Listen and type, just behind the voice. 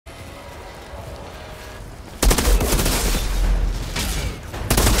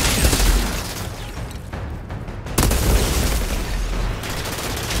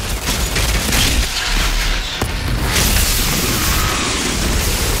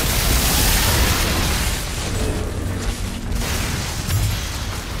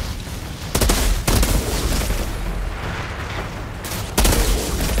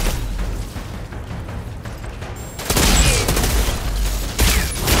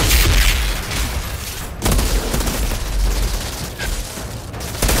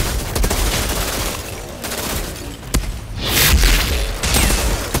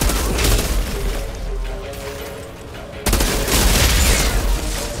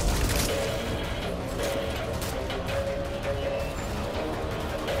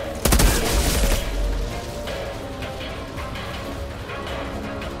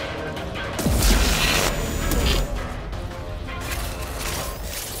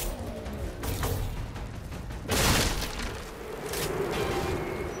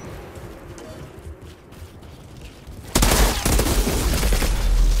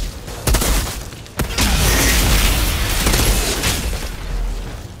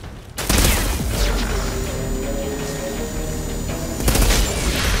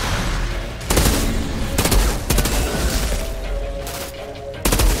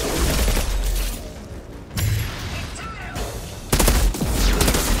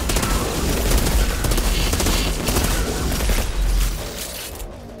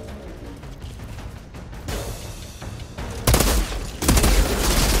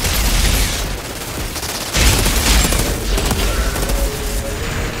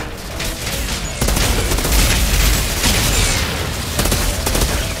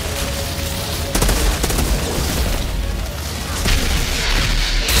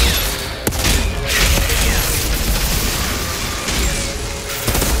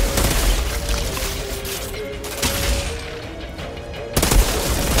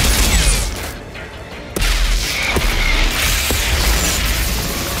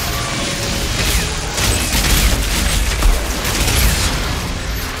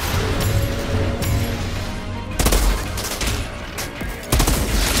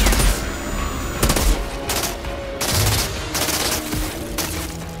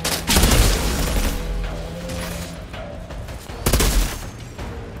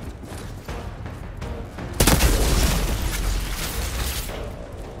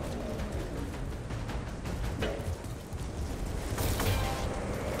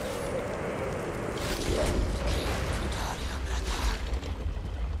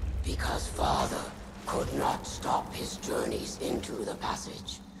Because Father could not stop his journeys into the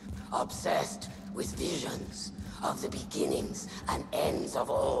passage, obsessed with visions of the beginnings and ends of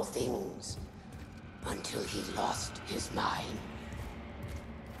all things, until he lost his mind.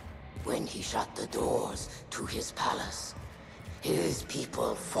 When he shut the doors to his palace, his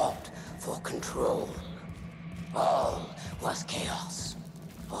people fought for control. All was chaos.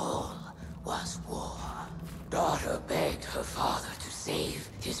 All was war. Daughter begged her father to save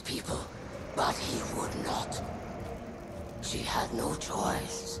his people, but he would not. She had no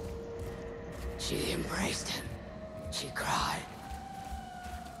choice. She embraced him. She cried.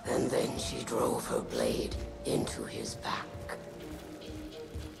 And then she drove her blade into his back.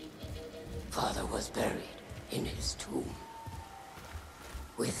 Father was buried in his tomb,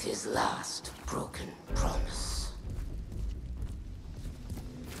 with his last broken promise.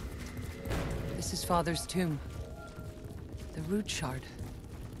 This is Father's tomb. The root shard.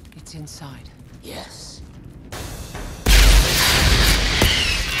 It's inside. Yes.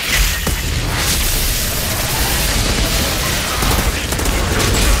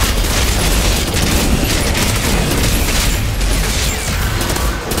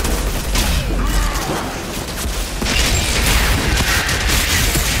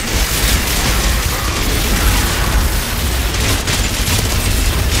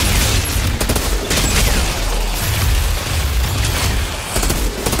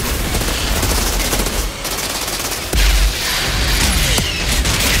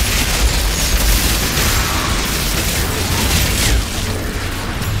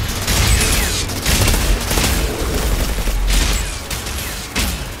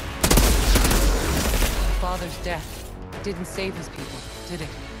 Death didn't save his people, did it?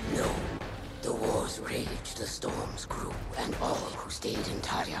 No. The wars raged, the storms grew, and all who stayed in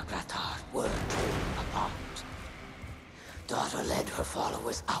Gratar were torn apart. Daughter led her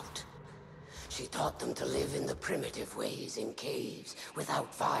followers out. She taught them to live in the primitive ways, in caves,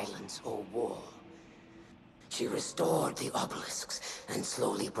 without violence or war. She restored the obelisks and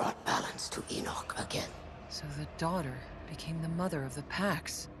slowly brought balance to Enoch again. So the daughter became the mother of the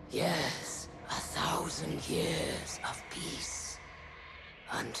Pax. Yes. 1,000 years of peace,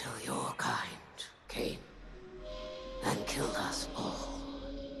 until your kind came and killed us all.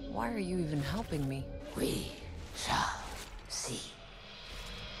 Why are you even helping me? We